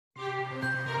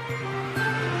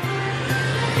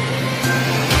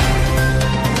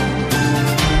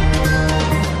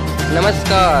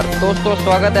नमस्कार दोस्तों,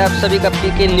 स्वागत है आप सभी का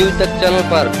पीके न्यूज तक चैनल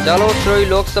पर। जालौर सिरोही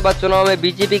लोकसभा चुनाव में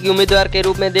बीजेपी के उम्मीदवार के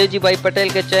रूप में देवजी भाई पटेल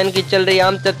के चयन की चल रही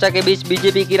आम चर्चा के बीच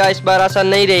बीजेपी की राह इस बार आसान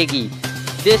नहीं रहेगी।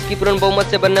 देश की पूर्ण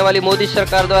बहुमत से बनने वाली मोदी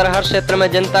सरकार द्वारा हर क्षेत्र में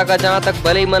जनता का जहां तक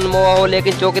भले ही मन मोहा हो,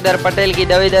 लेकिन चौकीदार पटेल की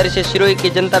दावेदारी से सिरोही की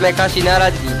जनता में खासी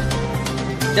नाराजगी।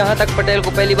 जहां तक पटेल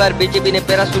को पहली बार बीजेपी ने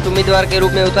पैराशूट उम्मीदवार के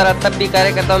रूप में उतारा, तब भी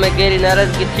कार्यकर्ताओं में गहरी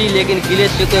नाराजगी थी, लेकिन गिले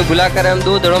शिकवे भुलाकर हम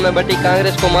दो धड़ों में बटी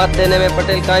कांग्रेस को मात देने में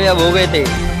पटेल कामयाब हो गए थे।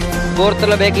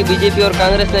 गौरतलब है कि बीजेपी और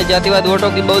कांग्रेस ने जातिवाद वोटों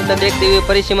की बहुलता देखते हुए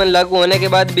परिसीमन लागू होने के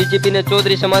बाद बीजेपी ने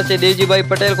चौधरी समाज से देवजी भाई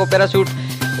पटेल को पैराशूट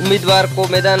उम्मीदवार को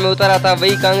मैदान में उतारा था।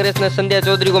 वही कांग्रेस ने संध्या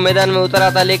चौधरी को मैदान में उतारा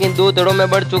था, लेकिन दो धड़ों में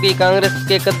बढ़ चुकी कांग्रेस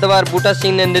के कद्दावर बूटा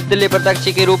सिंह ने निर्दलीय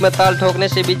प्रत्याशी के रूप में ताल ठोकने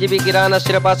से बीजेपी की राह न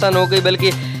सिर्फ आसान हो गई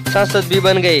बल्कि सांसद भी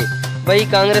बन गए। वही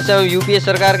कांग्रेस एवं यूपीए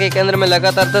सरकार के केंद्र में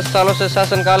लगातार 10 सालों से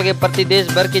शासनकाल के प्रति देश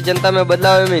भर की जनता में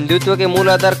बदलाव एवं हिंदुत्व के मूल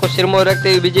आधार को सिरमौर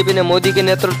रखते हुए बीजेपी ने मोदी के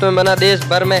नेतृत्व में बना देश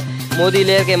भर में मोदी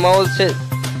लहर के माहौल से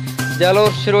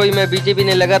जालौर सिरोही में बीजेपी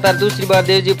ने लगातार दूसरी बार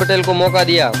देवजी पटेल को मौका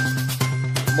दिया।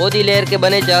 मोदी लहर के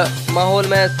बने माहौल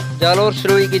में जालौर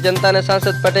सिरोही की जनता ने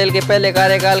सांसद पटेल के पहले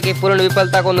कार्यकाल की पूर्ण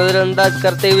विफलता को नजरअंदाज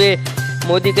करते हुए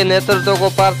मोदी के नेतृत्व को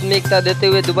प्राथमिकता देते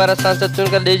हुए दोबारा सांसद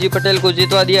चुनकर देवजी पटेल को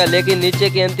जितवा दिया। लेकिन नीचे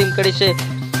की अंतिम कड़ी से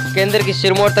केंद्र की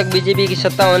सिरमौर तक बीजेपी की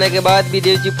सत्ता होने के बाद भी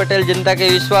देवजी पटेल जनता के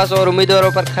विश्वास और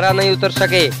उम्मीदवारों पर खरा नहीं उतर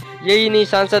सके। यही नहीं,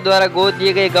 सांसद द्वारा गोद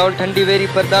दिए गए गांव ठंडी वेरी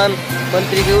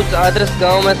प्रधानमंत्री के उस आदर्श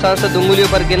गांव में सांसद उंगलियों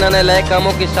पर गिनाने लायक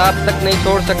कामों की साथ तक नहीं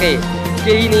छोड़ सके।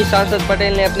 यही नहीं, सांसद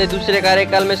पटेल ने अपने दूसरे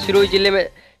कार्यकाल में सिरोही जिले में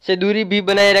से दूरी भी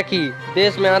बनाए रखी।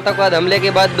 देश में आतंकवाद हमले के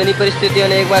बाद बनी परिस्थितियों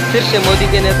ने एक बार फिर से मोदी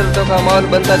के नेतृत्व का माहौल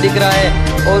बनता दिख रहा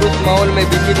है और उस माहौल में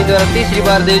बीजेपी द्वारा तीसरी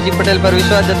बार देवजी पटेल पर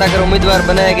विश्वास जताकर उम्मीदवार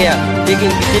बनाया गया। लेकिन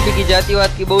बीजेपी की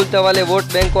जातिवाद की बहुलता वाले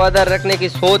वोट बैंक को आधार रखने की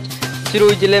सोच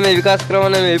सिरोही जिले में विकास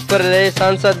करवाने में विफल रहे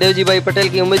सांसद देवजी भाई पटेल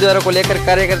की उम्मीदवारों को लेकर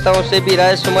कार्यकर्ताओं से भी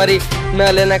राय शुमारी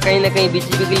न लेना कहीं न कहीं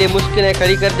बीजेपी के लिए मुश्किलें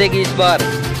खड़ी कर देगी। इस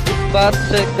बात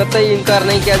से कतई इनकार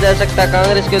नहीं किया जा सकता।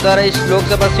 कांग्रेस के द्वारा इस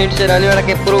लोकसभा सीट से रानीवाड़ा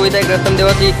के पूर्व विधायक रतन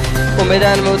देवासी को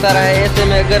मैदान में उतारा है। ऐसे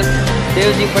में अगर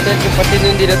देवजी पटेल के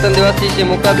प्रतिद्वंदी रतन देवासी से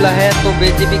मुकाबला है तो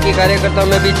बीजेपी के कार्यकर्ताओं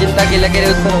में भी चिंता की लकीरें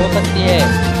उत्पन्न हो सकती है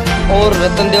और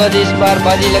रतन देवासी इस बार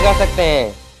बाजी लगा सकते हैं।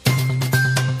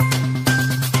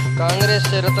 कांग्रेस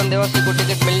से रतन देवासी को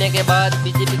टिकट मिलने के बाद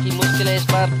बीजेपी की मुश्किलें इस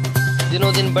बार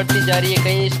दिनों दिन बढ़ती जा रही है।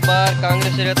 कहीं इस बार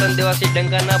कांग्रेस से रतन देवासी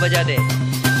डंका ना बजा दे।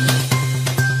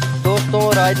 दोस्तों,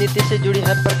 राजनीति से जुड़ी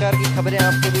हर प्रकार की खबरें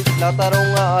आपके बीच लाता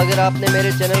रहूँगा। अगर आपने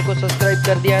मेरे चैनल को सब्सक्राइब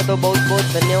कर दिया है तो बहुत बहुत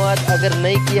धन्यवाद। अगर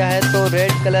नहीं किया है तो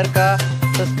रेड कलर का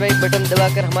सब्सक्राइब बटन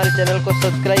दबाकर हमारे चैनल को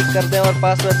सब्सक्राइब कर दें और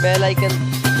पास में बेल आइकन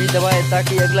भी दबाएं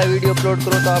ताकि अगला वीडियो अपलोड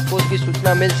करो तो आपको उसकी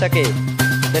सूचना मिल सके।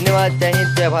 धन्यवाद। जय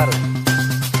हिंद, जय भारत।